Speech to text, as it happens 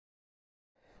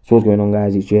So what's going on,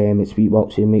 guys? It's JM, it's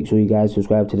Speakboxing. Make sure you guys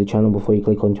subscribe to the channel before you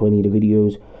click onto any of the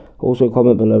videos. Also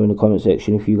comment below in the comment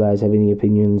section if you guys have any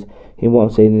opinions in what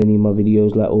I'm saying in any of my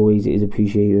videos. Like always, it is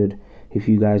appreciated if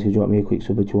you guys could drop me a quick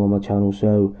sub or two on my channel.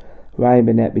 So Ryan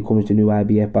Burnett becomes the new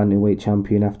IBF bantamweight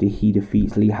champion after he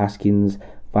defeats Lee Haskins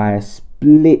via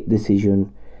split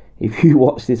decision. If you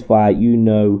watch this fight, you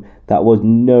know that was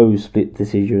no split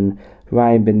decision.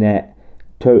 Ryan Burnett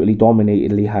totally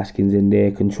dominated Lee Haskins in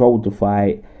there, controlled the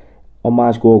fight. On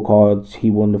my scorecards, he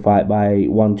won the fight by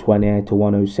 120 to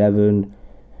 107.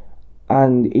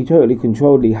 And he totally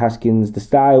controlled Lee Haskins. The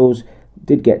styles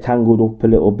did get tangled up a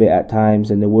little bit at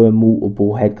times, and there were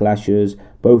multiple head clashes.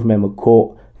 Both men were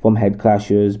caught from head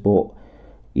clashes. But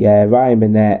yeah, Ryan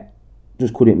Burnett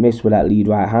just couldn't miss with that lead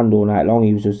right hand all night long.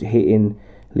 He was just hitting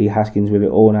Lee Haskins with it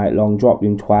all night long. Dropped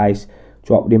him twice.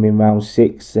 Dropped him in round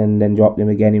 6 and then dropped him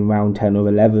again in round 10 or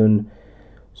 11.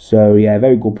 So yeah,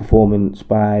 very good performance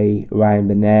by Ryan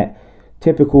Burnett.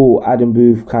 Typical Adam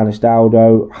Booth kind of style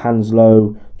though, hands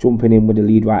low, jumping in with the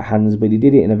lead right hands, but he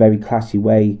did it in a very classy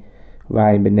way.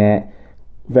 Ryan Burnett,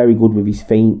 very good with his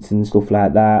feints and stuff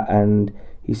like that, and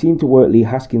he seemed to work Lee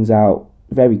Haskins out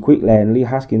very quickly, and Lee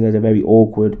Haskins has a very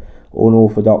awkward,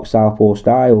 unorthodox southpaw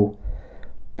style.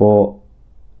 But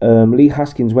Lee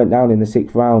Haskins went down in the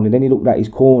 6th round, and then he looked at his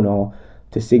corner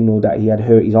to signal that he had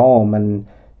hurt his arm, and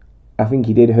I think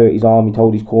he did hurt his arm. He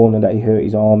told his corner that he hurt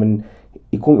his arm, and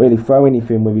he couldn't really throw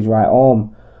anything with his right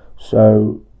arm.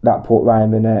 So that put Ryan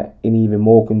Burnett in even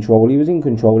more control. He was in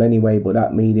control anyway, but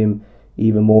that made him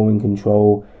even more in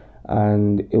control.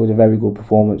 And it was a very good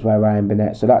performance by Ryan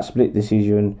Burnett. So that split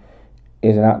decision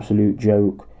is an absolute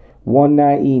joke.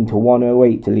 119 to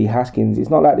 108 to Lee Haskins. It's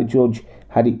not like the judge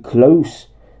had it close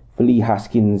for Lee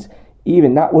Haskins.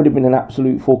 Even that would have been an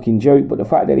absolute fucking joke. But the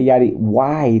fact that he had it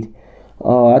wide,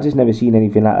 I just never seen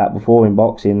anything like that before in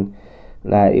boxing.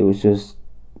 Like, it was just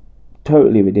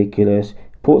totally ridiculous.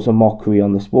 Puts a mockery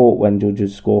on the sport when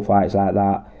judges score fights like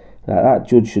that. Like, that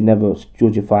judge should never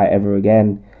judge a fight ever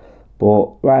again.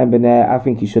 But Ryan Burnett, I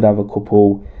think he should have a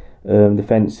couple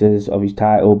defences of his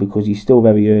title, because he's still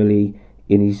very early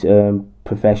in his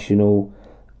professional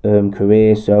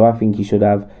career. So I think he should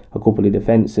have a couple of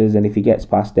defences, and if he gets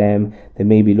past them, then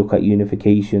maybe look at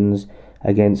unifications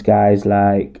against guys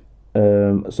like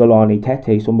Solani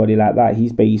Tete, somebody like that.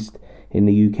 He's based in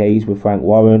the UK, he's with Frank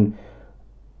Warren.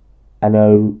 I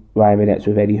know Ryan Burnett's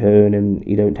with Eddie Hearn, and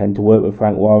he don't tend to work with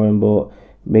Frank Warren, but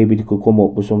maybe they could come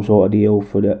up with some sort of deal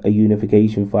for a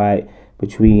unification fight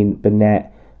between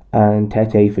Burnett and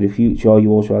Tete for the future. You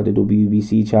also have the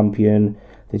WBC champion,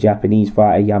 the Japanese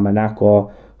fighter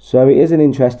Yamanaka. So it is an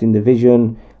interesting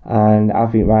division, and I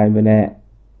think Ryan Burnett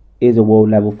is a world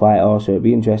level fighter, so it'd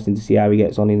be interesting to see how he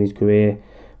gets on in his career.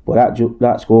 But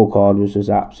that scorecard was just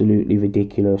absolutely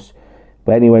ridiculous.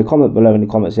 But anyway, comment below in the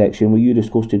comment section. Were you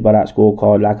disgusted by that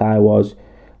scorecard like I was?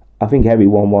 I think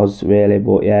everyone was, really.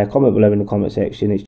 But yeah, comment below in the comment section. It's